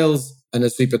net sales and a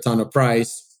sweep per ton of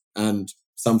price and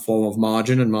some form of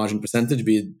margin and margin percentage,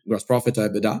 be it gross profit or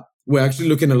EBITDA. We're actually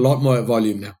looking a lot more at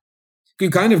volume now. You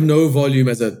kind of know volume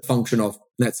as a function of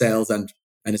net sales and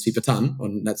a sweep per ton or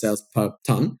net sales per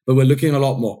ton, but we're looking a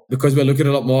lot more because we're looking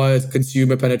a lot more at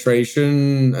consumer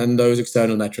penetration and those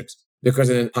external metrics. Because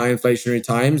in high inflationary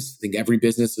times, I think every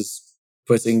business is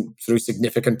putting through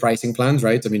significant pricing plans,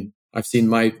 right? I mean, I've seen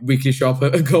my weekly shop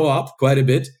go up quite a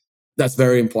bit. That's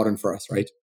very important for us, right?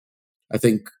 I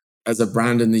think as a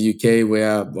brand in the UK,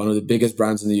 we're one of the biggest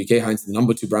brands in the UK. Heinz is the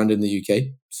number 2 brand in the UK.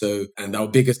 So, and our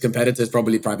biggest competitor is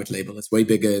probably private label. It's way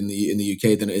bigger in the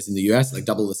UK than it is in the US, like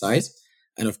double the size.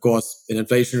 And of course, in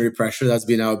inflationary pressure, that's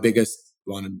been our biggest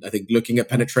one. And I think looking at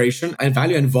penetration and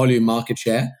value and volume market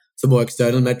share, some more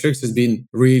external metrics has been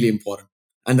really important.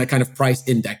 And that kind of price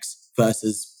index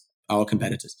versus our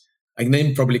competitors. I can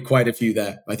name probably quite a few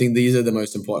there. I think these are the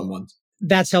most important ones.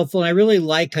 That's helpful. And I really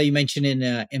like how you mentioned in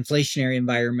an inflationary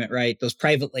environment, right? Those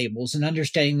private labels and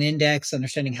understanding the index,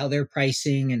 understanding how they're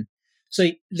pricing. And so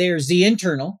there's the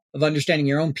internal of understanding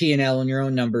your own P&L and your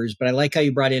own numbers. But I like how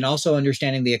you brought in also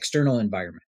understanding the external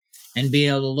environment and being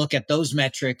able to look at those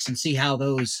metrics and see how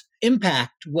those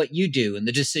impact what you do and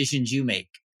the decisions you make,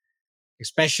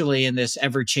 especially in this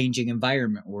ever-changing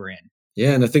environment we're in.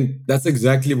 Yeah, and I think that's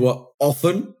exactly what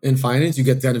often in finance you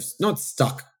get kind of not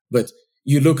stuck, but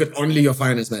you look at only your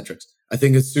finance metrics. I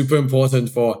think it's super important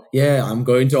for, I'm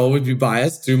going to always be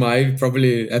biased to my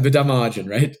probably EBITDA margin,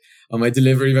 right? On my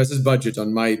delivery versus budget,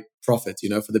 on my profit,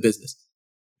 for the business.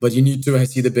 But you need to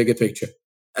see the bigger picture.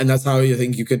 And that's how you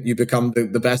think you become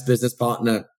the best business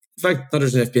partner. In fact, not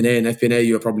just in FP&A. In FP&A,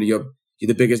 you're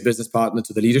the biggest business partner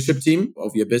to the leadership team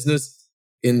of your business.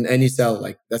 In any cell,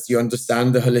 like that's you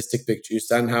understand the holistic picture, you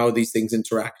understand how these things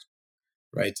interact,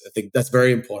 right? I think that's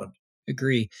very important.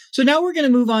 Agree. So now we're going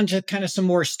to move on to kind of some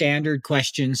more standard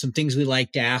questions, some things we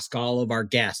like to ask all of our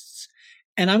guests.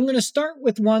 And I'm going to start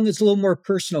with one that's a little more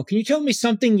personal. Can you tell me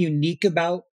something unique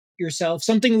about yourself,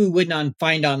 something we would not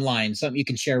find online, something you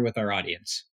can share with our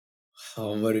audience?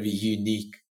 Oh, what would be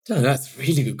unique? No, that's a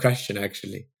really good question,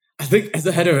 actually. I think as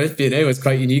the head of FP&A, what's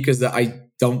quite unique is that I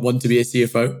don't want to be a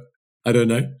CFO. I don't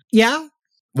know. Yeah.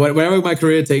 Wherever my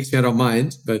career takes me, I don't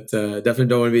mind, but definitely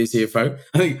don't want to be a CFO.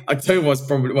 I think October was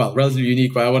probably, relatively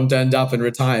unique, where I want to end up and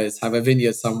retire, have a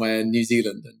vineyard somewhere in New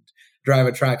Zealand and drive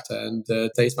a tractor and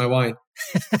taste my wine.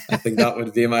 I think that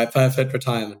would be my perfect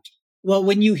retirement. Well,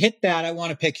 when you hit that, I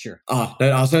want a picture.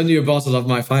 I'll send you a bottle of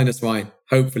my finest wine,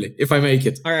 hopefully, if I make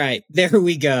it. All right, there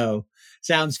we go.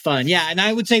 Sounds fun. Yeah, and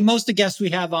I would say most of the guests we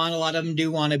have on, a lot of them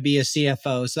do want to be a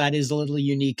CFO. So that is a little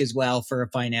unique as well for a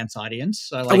finance audience.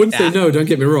 So I wouldn't say no, don't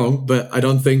get me wrong, but I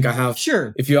don't think I have.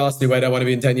 Sure. If you ask me where I want to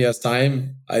be in 10 years'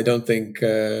 time, I don't think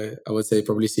I would say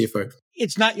probably CFO.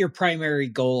 It's not your primary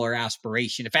goal or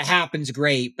aspiration. If it happens,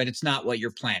 great, but it's not what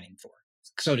you're planning for,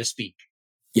 so to speak.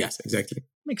 Yes, exactly.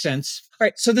 Makes sense. All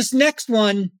right. So this next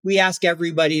one, we ask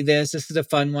everybody this. This is a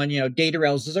fun one. Data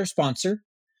Rails is our sponsor.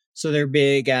 So they're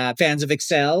big fans of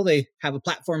Excel. They have a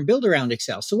platform built around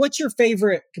Excel. So what's your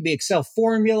favorite? Could be Excel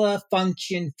formula,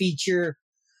 function, feature.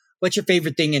 What's your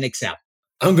favorite thing in Excel?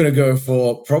 I'm going to go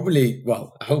for probably,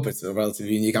 I hope it's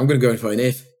relatively unique. I'm going to go for an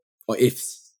if or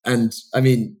ifs. And I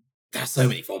mean, there's so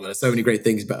many formulas, so many great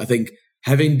things. But I think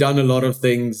having done a lot of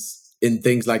things in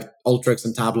things like Ultrix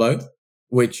and Tableau,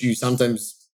 which you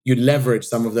leverage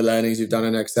some of the learnings you've done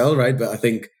in Excel, right? But I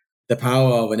think the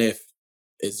power of an if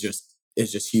is just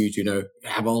huge. You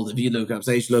have all the VLOOKUPs,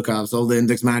 HLOOKUPs, all the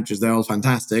index matches. They're all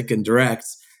fantastic and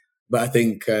directs. But I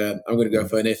think I'm going to go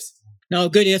for an ifs. No,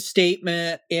 good if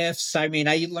statement, ifs. I mean,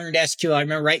 I learned SQL. I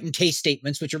remember writing case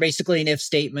statements, which are basically an if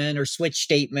statement or switch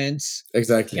statements.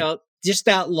 Exactly. Just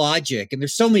that logic. And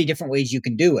there's so many different ways you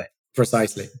can do it.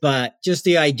 Precisely. But just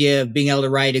the idea of being able to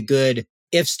write a good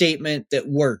if statement that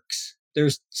works.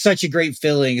 There's such a great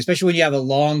feeling, especially when you have a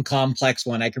long, complex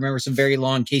one. I can remember some very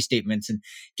long case statements and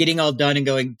getting all done and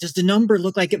going, does the number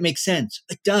look like it makes sense?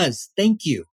 It does. Thank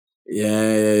you.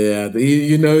 Yeah.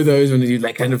 You know those when you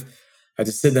I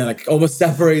just sit there, almost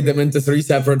separate them into 3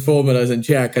 separate formulas and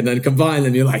check and then combine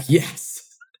them. You're like, yes,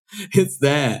 it's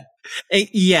there.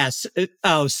 Yes.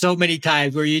 Oh, so many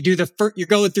times where you do you're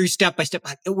going through step by step.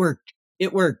 It worked.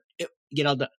 You get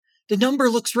all done. The number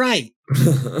looks right.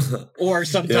 Or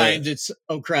sometimes it's,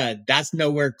 oh crud, that's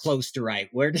nowhere close to right.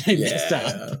 Where did I mess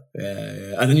up?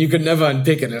 Yeah. And then you can never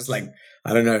unpick it. It's I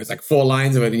don't know, it's 4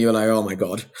 lines of it and you're like, oh my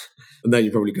God. And then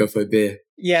you probably go for a beer.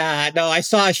 Yeah, no, I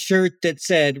saw a shirt that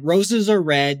said, roses are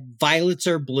red, violets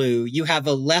are blue. You have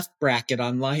a left bracket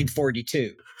on line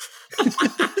 42.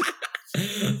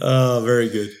 Oh, very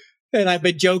good. And I've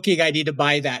been joking I need to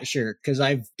buy that shirt because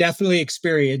I've definitely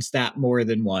experienced that more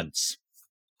than once.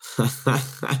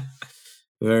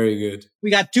 Very good.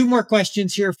 We got 2 more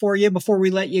questions here for you before we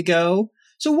let you go.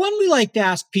 So one we like to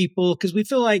ask people, because we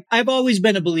feel like I've always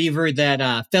been a believer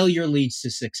that failure leads to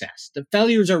success. The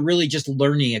failures are really just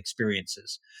learning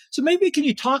experiences. So maybe can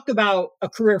you talk about a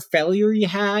career failure you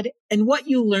had and what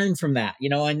you learned from that?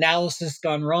 Analysis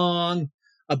gone wrong,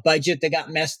 a budget that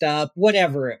got messed up,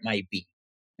 whatever it might be.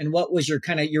 And what was your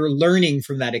learning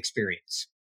from that experience?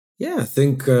 Yeah, I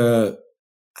think the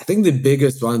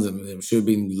biggest ones, there should have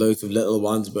been loads of little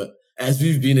ones, but as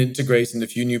we've been integrating a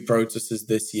few new processes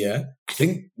this year, I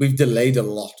think we've delayed a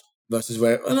lot versus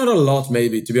not a lot,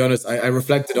 maybe. To be honest, I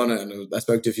reflected on it and I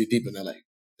spoke to a few people and they're like,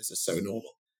 this is so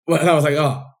normal. Well, I was like,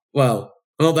 oh, well,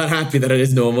 I'm not that happy that it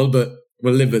is normal, but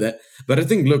we'll live with it. But I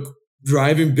think, look,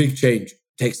 driving big change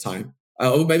takes time.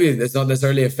 Maybe it's not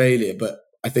necessarily a failure, but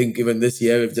I think even this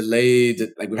year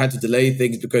we've had to delay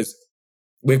things because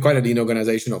we're quite a lean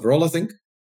organization overall, I think.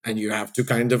 And you have to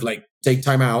kind of take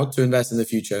time out to invest in the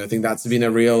future. I think that's been a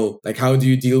real, how do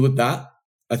you deal with that?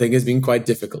 I think it's been quite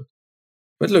difficult.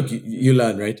 But look, you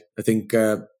learn, right? I think,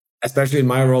 especially in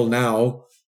my role now,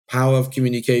 power of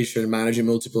communication, managing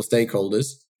multiple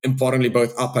stakeholders, importantly,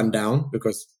 both up and down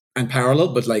and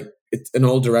parallel, but it's in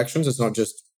all directions. It's not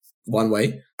just one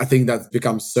way. I think that's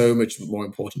become so much more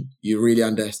important. You really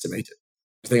underestimate it.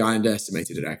 I think I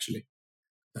underestimated it actually.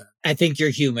 I think you're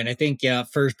human. I think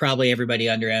first, probably everybody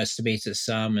underestimates it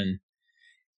some and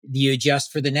you adjust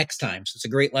for the next time. So it's a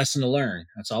great lesson to learn.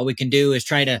 That's all we can do is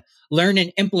try to learn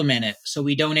and implement it so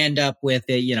we don't end up with,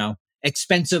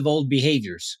 expensive old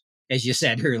behaviors, as you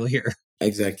said earlier.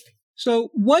 Exactly. So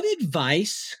what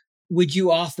advice would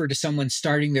you offer to someone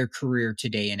starting their career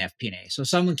today in FP&A? So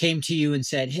someone came to you and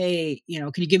said, hey,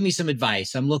 can you give me some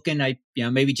advice? I'm looking,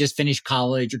 maybe just finished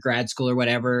college or grad school or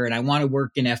whatever, and I want to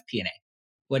work in FP&A.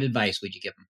 What advice would you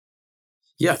give them?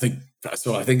 Yeah, I think first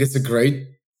of all, I think it's a great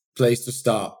place to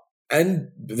start. And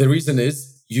the reason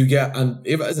is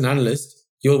if as an analyst,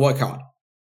 you'll work hard,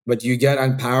 but you get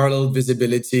unparalleled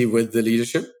visibility with the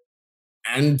leadership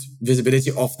and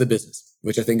visibility of the business,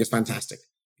 which I think is fantastic.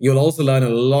 You'll also learn a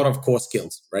lot of core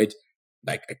skills, right?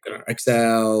 Like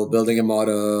Excel, building a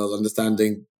model,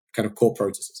 understanding kind of core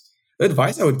processes. The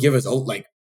advice I would give is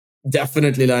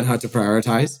definitely learn how to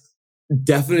prioritize.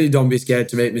 Definitely don't be scared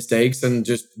to make mistakes and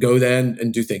just go there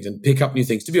and do things and pick up new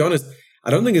things. To be honest, I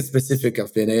don't think it's specific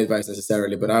FP&A advice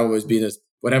necessarily, but I've always been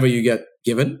whatever you get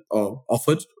given or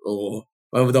offered or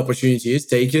whatever the opportunity is,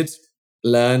 take it,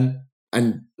 learn,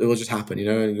 and it will just happen,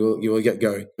 and you will get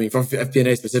going. I mean, for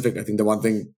FP&A specifically, I think the one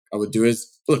thing I would do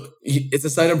is, look, it's a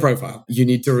silent profile. You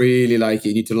need to really like it.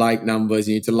 You need to like numbers.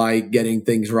 You need to like getting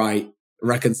things right,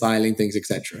 reconciling things,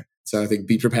 etc. So I think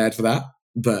be prepared for that,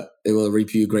 but it will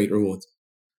reap you great rewards.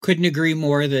 Couldn't agree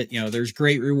more that, there's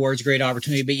great rewards, great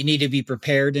opportunity, but you need to be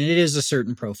prepared and it is a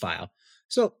certain profile.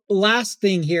 So last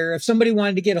thing here, if somebody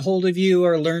wanted to get a hold of you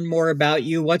or learn more about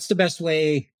you, what's the best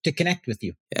way to connect with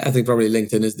you? Yeah, I think probably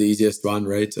LinkedIn is the easiest one,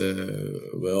 right?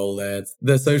 We're all there. It's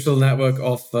the social network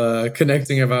of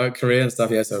connecting about career and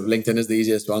stuff. Yeah, so LinkedIn is the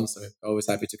easiest one. So always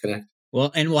happy to connect.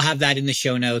 Well, and we'll have that in the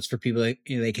show notes for people that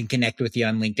they can connect with you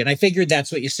on LinkedIn. I figured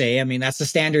that's what you say. I mean, that's the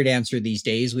standard answer these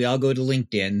days. We all go to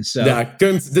LinkedIn. So yeah,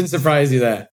 didn't surprise you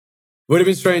there. Would have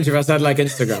been strange if I said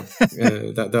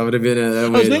Instagram. That would have been a weird I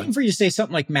was waiting one. for you to say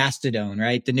something like Mastodon,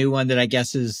 right? The new one that I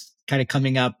guess is kind of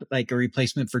coming up like a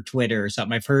replacement for Twitter or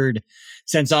something. I've heard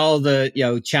since all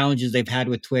the challenges they've had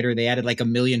with Twitter, they added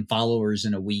 1 million followers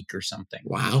in a week or something.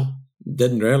 Wow.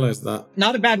 Didn't realize that.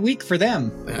 Not a bad week for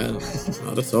them. Yeah,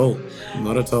 not at all.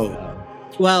 Not at all.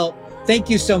 Well, thank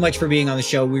you so much for being on the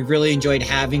show. We've really enjoyed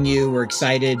having you. We're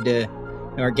excited to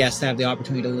our guests have the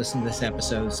opportunity to listen to this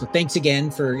episode. So thanks again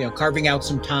for carving out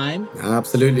some time.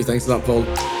 Absolutely. Thanks a lot, Paul.